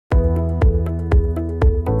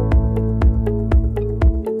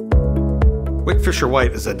Wick Fisher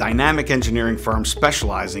White is a dynamic engineering firm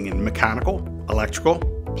specializing in mechanical, electrical,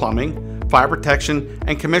 plumbing, fire protection,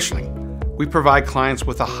 and commissioning. We provide clients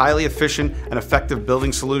with a highly efficient and effective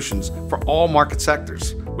building solutions for all market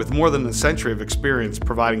sectors. With more than a century of experience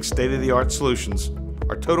providing state-of-the-art solutions,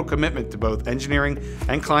 our total commitment to both engineering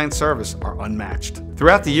and client service are unmatched.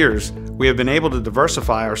 Throughout the years, we have been able to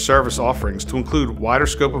diversify our service offerings to include a wider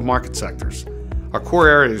scope of market sectors. Our core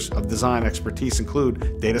areas of design expertise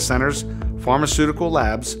include data centers, pharmaceutical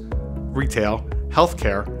labs, retail,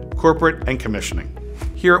 healthcare, corporate, and commissioning.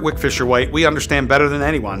 Here at Wick Fisher White, we understand better than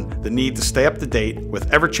anyone the need to stay up to date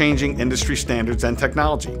with ever-changing industry standards and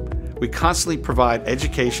technology. We constantly provide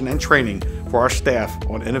education and training for our staff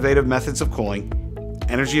on innovative methods of cooling,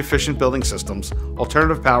 energy-efficient building systems,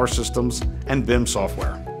 alternative power systems, and BIM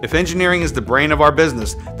software. If engineering is the brain of our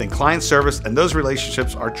business, then client service and those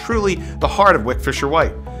relationships are truly the heart of Wick Fisher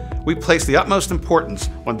White. We place the utmost importance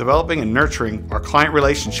on developing and nurturing our client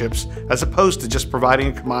relationships as opposed to just providing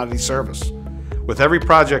a commodity service. With every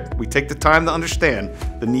project, we take the time to understand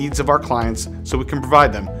the needs of our clients so we can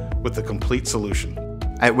provide them with a complete solution.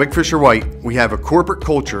 At Wick Fisher White, we have a corporate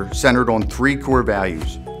culture centered on 3 core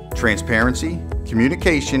values: transparency,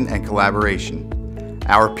 communication, and collaboration.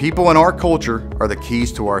 Our people and our culture are the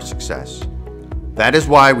keys to our success. That is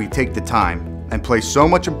why we take the time and place so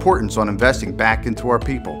much importance on investing back into our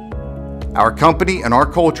people. Our company and our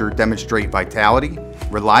culture demonstrate vitality,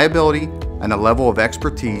 reliability, and a level of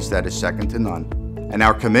expertise that is second to none. And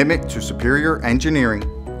our commitment to superior engineering,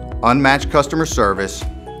 unmatched customer service,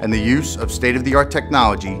 and the use of state-of-the-art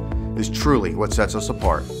technology is truly what sets us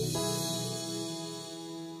apart.